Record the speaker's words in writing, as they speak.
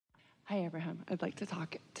Hi, Abraham. I'd like to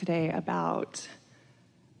talk today about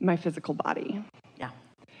my physical body. Yeah.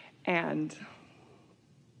 And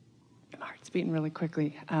my heart's beating really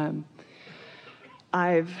quickly. What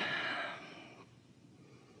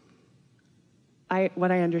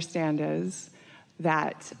I understand is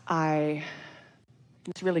that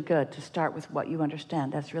It's really good to start with what you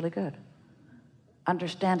understand. That's really good.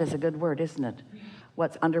 Understand is a good word, isn't it?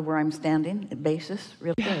 What's under where I'm standing, basis,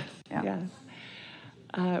 real good. Yeah. Yes.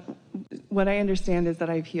 What I understand is that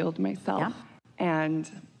I've healed myself, Yeah.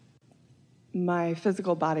 and my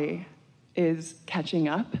physical body is catching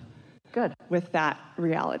up Good. with that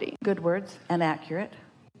reality. Good words and accurate.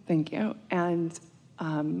 Thank you. And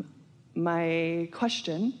my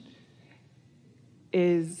question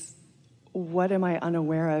is, what am I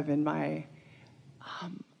unaware of in my,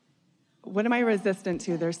 what am I resistant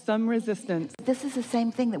to? There's some resistance. This is the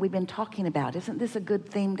same thing that we've been talking about. Isn't this a good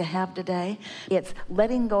theme to have today? It's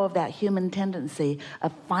letting go of that human tendency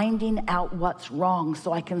of finding out what's wrong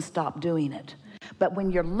so I can stop doing it. But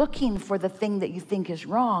when you're looking for the thing that you think is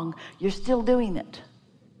wrong, you're still doing it.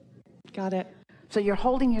 Got it. So you're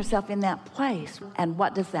holding yourself in that place. And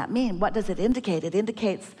what does that mean? What does it indicate? It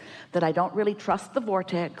indicates that I don't really trust the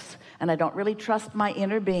vortex, and I don't really trust my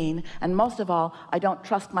inner being, and most of all, I don't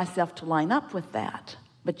trust myself to line up with that.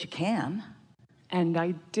 But you can. And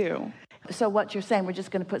I do. So what you're saying, we're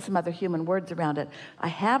just going to put some other human words around it. I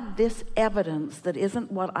have this evidence that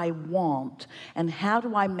isn't what I want, and how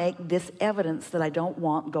do I make this evidence that I don't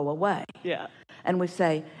want go away? Yeah. And we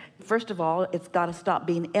say, first of all, it's got to stop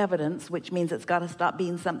being evidence, which means it's got to stop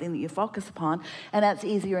being something that you focus upon. And that's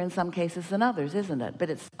easier in some cases than others, isn't it? But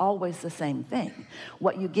it's always the same thing.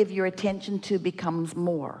 What you give your attention to becomes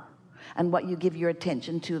more. And what you give your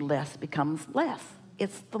attention to less becomes less.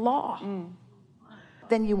 It's the law.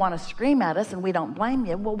 Then you want to scream at us, and we don't blame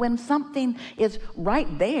you. Well, when something is right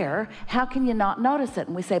there, how can you not notice it?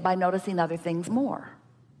 And we say, by noticing other things more.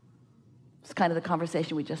 It's kind of the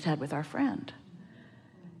conversation we just had with our friend.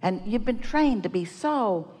 And you've been trained to be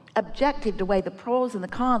so objective to weigh the pros and the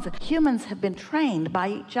cons. Humans have been trained by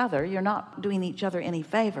each other. You're not doing each other any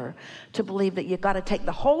favor to believe that you've got to take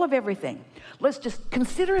the whole of everything. Let's just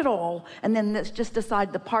consider it all, and then let's just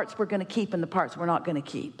decide the parts we're going to keep and the parts we're not going to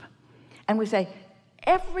keep. And we say,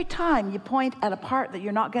 every time you point at a part that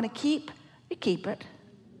you're not going to keep, you keep it.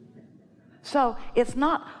 So it's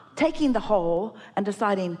not taking the whole and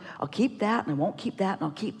deciding, I'll keep that and I won't keep that, and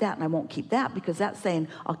I'll keep that and I won't keep that, because that's saying,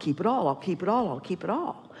 I'll keep it all, I'll keep it all, I'll keep it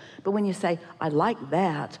all. But when you say, I like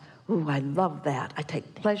that, ooh, I love that, I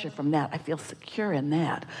take pleasure from that, I feel secure in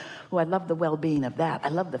that, ooh, I love the well-being of that, I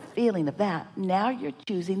love the feeling of that, now you're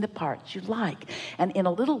choosing the parts you like. And in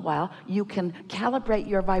a little while, you can calibrate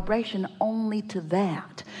your vibration only to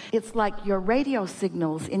that. It's like your radio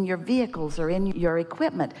signals in your vehicles or in your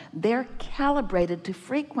equipment. They're calibrated to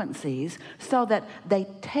frequencies so that they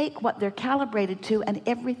take what they're calibrated to, and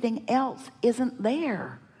everything else isn't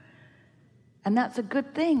there. And that's a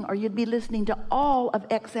good thing, or you'd be listening to all of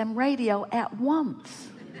XM radio at once.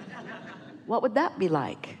 What would that be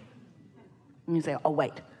like? And you say, oh,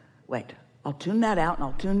 wait, I'll tune that out, and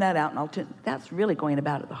I'll tune that out, and I'll tune. That's really going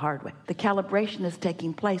about it the hard way. The calibration is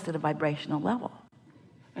taking place at a vibrational level.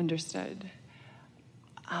 Understood.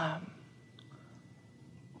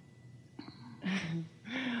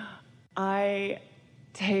 I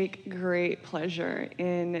take great pleasure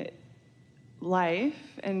in life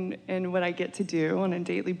and what I get to do on a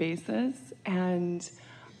daily basis. And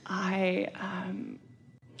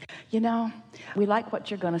you know, we like what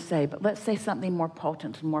you're going to say, but let's say something more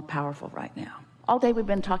potent and more powerful right now. All day we've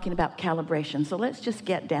been talking about calibration, so let's just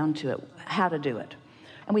get down to it, how to do it.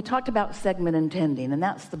 And we talked about segment intending, and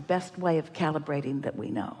that's the best way of calibrating that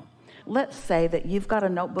we know. Let's say that you've got a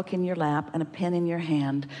notebook in your lap and a pen in your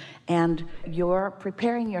hand, and you're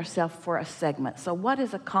preparing yourself for a segment. So what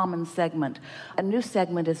is a common segment? A new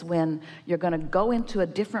segment is when you're going to go into a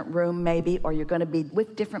different room maybe, or you're going to be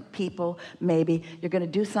with different people maybe. You're going to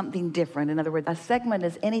do something different. In other words, a segment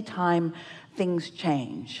is any time things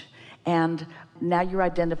change. And now you're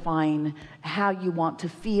identifying how you want to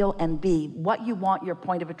feel and be, what you want your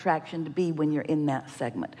point of attraction to be when you're in that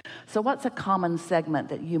segment. So what's a common segment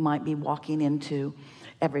that you might be walking into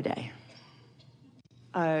every day?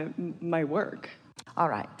 My work. All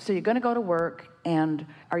right. So you're going to go to work, and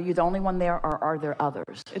are you the only one there, or are there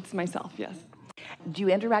others? It's myself, yes. Do you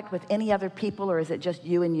interact with any other people, or is it just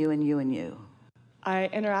you and you and you and you? I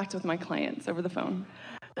interact with my clients over the phone.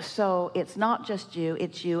 So it's not just you,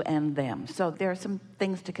 it's you and them. So there are some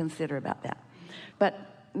things to consider about that. But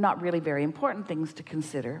not really very important things to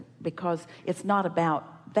consider, because it's not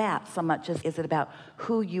about that so much as is it about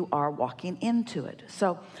who you are walking into it.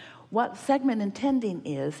 So What segment intending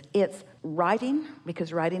is, it's writing,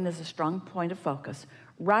 because writing is a strong point of focus,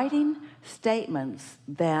 writing statements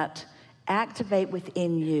that activate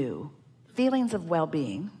within you feelings of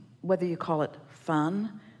well-being, whether you call it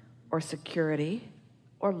fun or security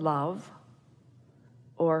or love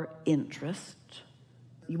or interest.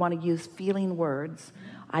 You want to use feeling words.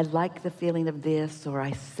 I like the feeling of this, or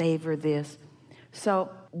I savor this. So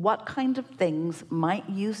what kind of things might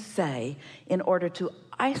you say in order to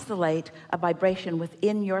isolate a vibration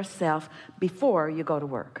within yourself before you go to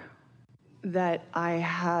work? That I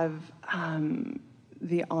have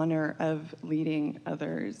the honor of leading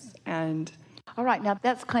others. And all right, now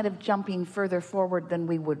that's kind of jumping further forward than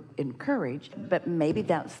we would encourage, but maybe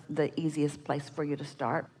that's the easiest place for you to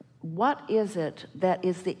start. What is it that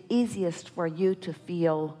is the easiest for you to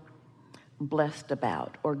feel blessed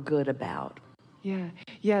about or good about?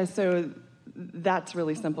 Yeah, so that's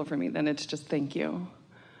really simple for me. Then it's just thank you.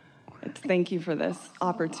 It's thank you for this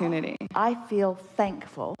opportunity. I feel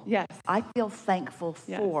thankful. Yes. I feel thankful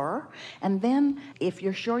for. Yes. And then if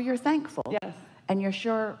you're sure you're thankful. Yes. And you're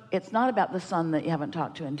sure it's not about the son that you haven't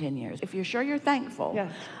talked to in 10 years. If you're sure you're thankful,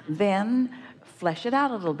 yes, then flesh it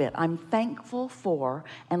out a little bit. I'm thankful for,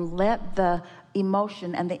 and let the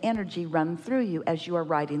emotion and the energy run through you as you are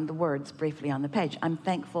writing the words briefly on the page. I'm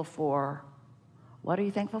thankful for, what are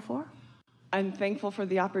you thankful for? I'm thankful for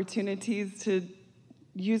the opportunities to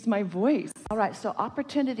use my voice. All right, so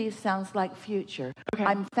opportunities sounds like future. Okay.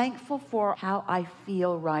 I'm thankful for how I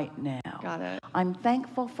feel right now. Got it. I'm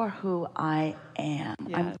thankful for who I am.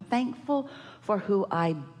 Yes. I'm thankful for who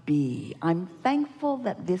I be. I'm thankful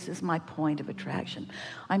that this is my point of attraction.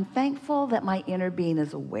 I'm thankful that my inner being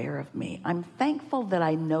is aware of me. I'm thankful that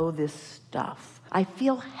I know this stuff. I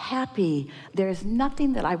feel happy. There is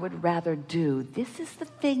nothing that I would rather do. This is the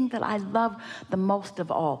thing that I love the most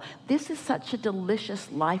of all. This is such a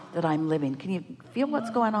delicious life that I'm living. Can you feel what's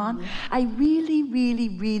going on? I really, really,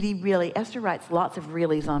 really, really, Esther writes lots of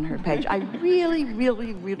reallys on her page. I really,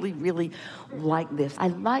 really, really, really like this. I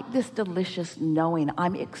like this delicious knowing.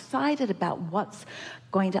 I'm excited about what's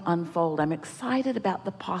going to unfold. I'm excited about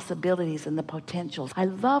the possibilities and the potentials. I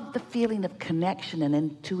love the feeling of connection and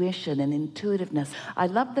intuition and intuitiveness. I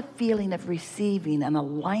love the feeling of receiving and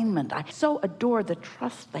alignment. I so adore the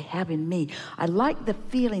trust they have in me. I like the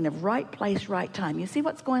feeling of right place, right time. You see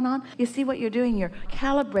what's going on? You see what you're doing? You're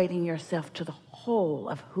calibrating yourself to the whole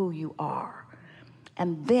of who you are.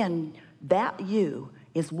 And then that you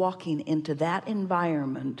is walking into that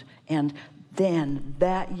environment, and then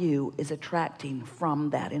that you is attracting from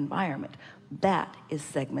that environment. That is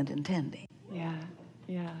segment intending. Yeah.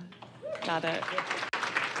 Got it.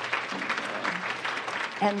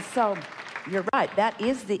 And so you're right, that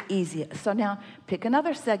is the easiest. So now pick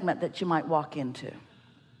another segment that you might walk into.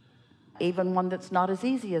 Even one that's not as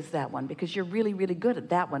easy as that one, because you're really, really good at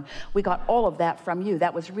that one. We got all of that from you.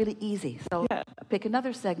 That was really easy. So pick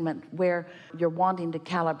another segment where you're wanting to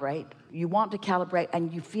calibrate. You want to calibrate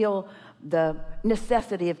and you feel the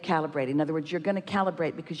necessity of calibrating. In other words, you're going to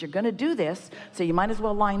calibrate because you're going to do this, so you might as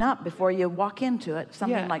well line up before you walk into it,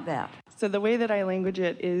 something like that. So the way that I language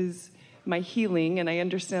it is my healing, and I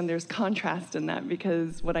understand there's contrast in that,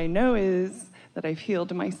 because what I know is that I've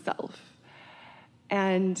healed myself.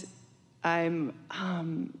 And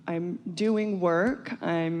I'm doing work,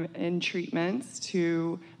 I'm in treatments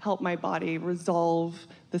to help my body resolve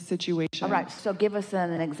the situation. All right, so give us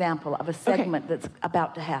an example of a segment that's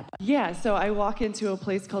about to happen. Yeah, so I walk into a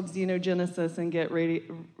place called Xenogenesis and get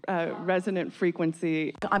resonant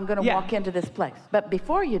frequency. I'm going to walk into this place. But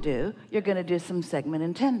before you do, you're going to do some segment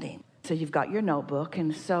intending. So you've got your notebook,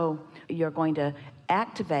 and so you're going to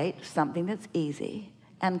activate something that's easy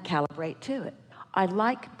and calibrate to it. I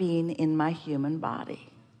like being in my human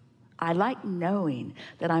body. I like knowing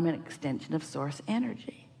that I'm an extension of source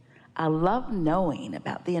energy. I love knowing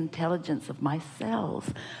about the intelligence of my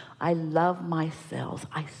cells. I love my cells.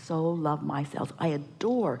 I so love my cells. I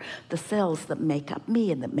adore the cells that make up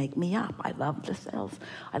me and that make me up. I love the cells.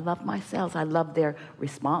 I love my cells. I love their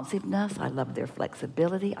responsiveness. I love their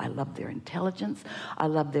flexibility. I love their intelligence. I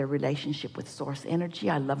love their relationship with source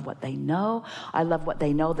energy. I love what they know. I love what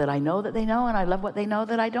they know that I know that they know, and I love what they know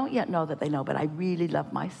that I don't yet know that they know, but I really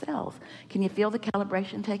love my cells. Can you feel the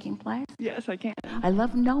calibration taking place? Yes, I can. I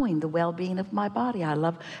love knowing the well-being of my body. I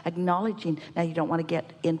love acknowledging. Now, you don't want to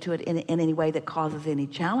get into to it in any way that causes any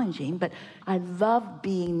challenging, but I love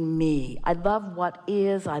being me. I love what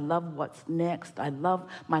is. I love what's next. I love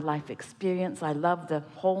my life experience. I love the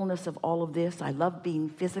wholeness of all of this. I love being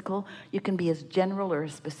physical. You can be as general or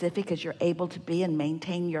as specific as you're able to be and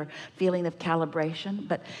maintain your feeling of calibration,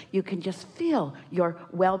 but you can just feel your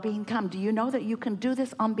well-being come. Do you know that you can do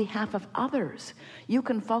this on behalf of others? You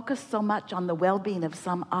can focus so much on the well-being of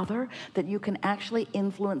some other that you can actually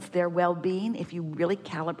influence their well-being if you really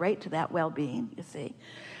calibrate to that well-being, you see.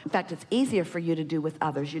 In fact, it's easier for you to do with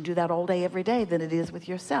others. You do that all day, every day, than it is with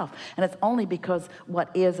yourself. And it's only because what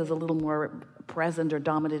is a little more present or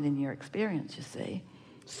dominant in your experience, you see.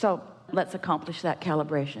 So let's accomplish that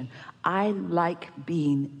calibration. I like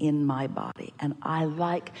being in my body, and I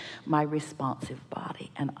like my responsive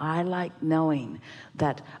body, and I like knowing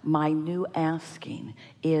that my new asking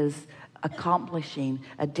is accomplishing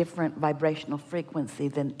a different vibrational frequency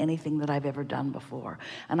than anything that I've ever done before.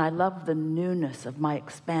 And I love the newness of my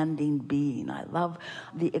expanding being. I love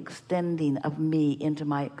the extending of me into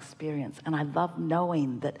my experience. And I love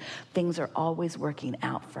knowing that things are always working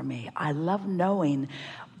out for me. I love knowing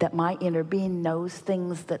that my inner being knows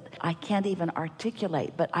things that I can't even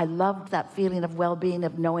articulate, but I love that feeling of well-being,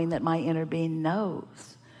 of knowing that my inner being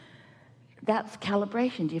knows. That's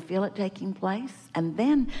calibration. Do you feel it taking place? And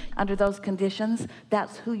then under those conditions,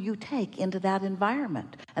 that's who you take into that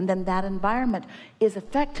environment. And then that environment is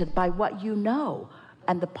affected by what you know.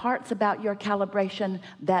 And the parts about your calibration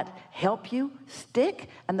that help you stick,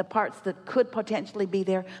 and the parts that could potentially be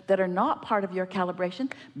there that are not part of your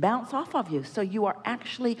calibration bounce off of you. So you are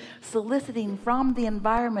actually soliciting from the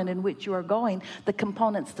environment in which you are going the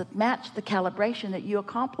components that match the calibration that you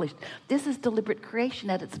accomplished. This is deliberate creation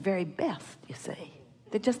at its very best, you see.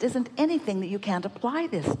 There just isn't anything that you can't apply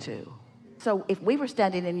this to. So if we were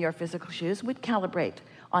standing in your physical shoes, we'd calibrate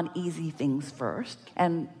on easy things first.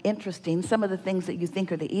 And interesting, some of the things that you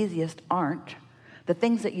think are the easiest aren't. The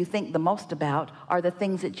things that you think the most about are the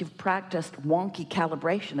things that you've practiced wonky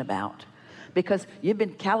calibration about, because you've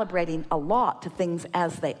been calibrating a lot to things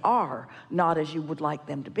as they are, not as you would like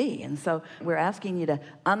them to be. And so we're asking you to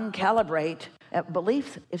uncalibrate.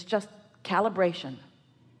 Beliefs is just calibration.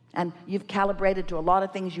 And you've calibrated to a lot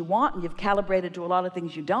of things you want, and you've calibrated to a lot of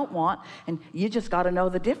things you don't want, and you just got to know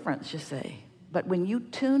the difference, you see. But when you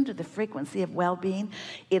tune to the frequency of well-being,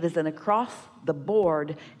 it is an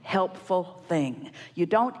across-the-board helpful thing. You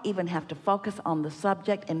don't even have to focus on the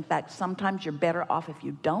subject. In fact, sometimes you're better off if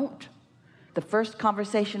you don't. The first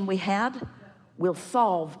conversation we had will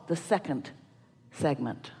solve the second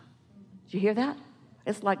segment. Did you hear that?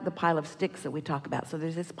 It's like the pile of sticks that we talk about. So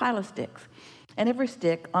there's this pile of sticks. And every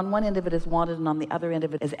stick, on one end of it is wanted, and on the other end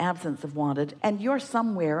of it is absence of wanted. And you're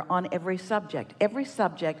somewhere on every subject. Every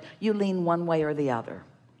subject, you lean one way or the other.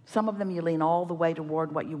 Some of them you lean all the way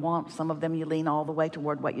toward what you want. Some of them you lean all the way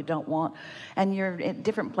toward what you don't want. And you're in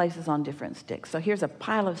different places on different sticks. So here's a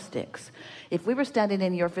pile of sticks. If we were standing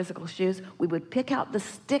in your physical shoes, we would pick out the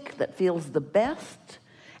stick that feels the best,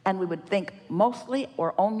 and we would think mostly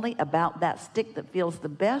or only about that stick that feels the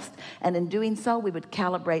best. And in doing so, we would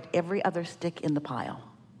calibrate every other stick in the pile.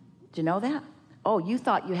 Do you know that? Oh, you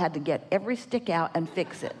thought you had to get every stick out and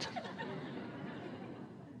fix it.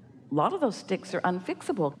 A lot of those sticks are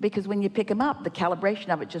unfixable, because when you pick them up, the calibration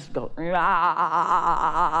of it just goes.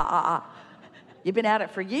 You've been at it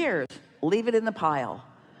for years. Leave it in the pile.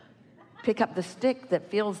 Pick up the stick that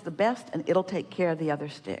feels the best, and it'll take care of the other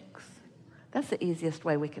sticks. That's the easiest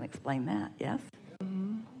way we can explain that, yes?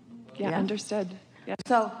 Mm-hmm. Yeah, yes? Understood. Yes.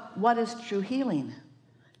 So what is true healing?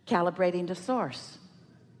 Calibrating to source.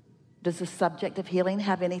 Does the subject of healing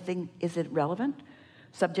have anything? Is it relevant?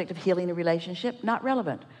 Subject of healing a relationship? Not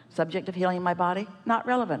relevant. Subject of healing my body? Not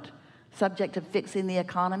relevant. Subject of fixing the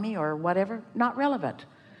economy or whatever? Not relevant.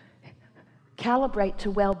 Calibrate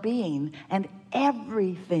to well-being, and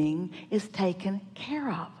everything is taken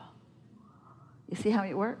care of. You see how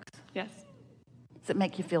it works? Yes. Does it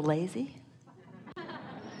make you feel lazy?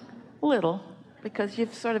 Little, because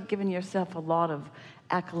you've sort of given yourself a lot of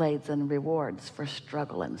accolades and rewards for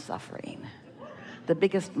struggle and suffering. The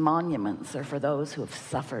biggest monuments are for those who have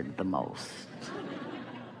suffered the most.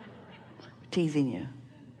 Teasing you.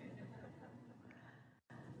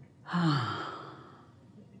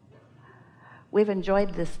 We've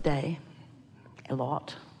enjoyed this day a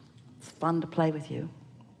lot. It's fun to play with you.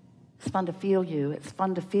 It's fun to feel you. It's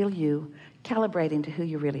fun to feel you calibrating to who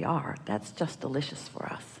you really are. That's just delicious for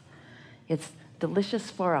us. It's delicious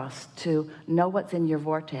for us to know what's in your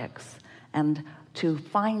vortex and to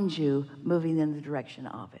find you moving in the direction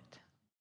of it.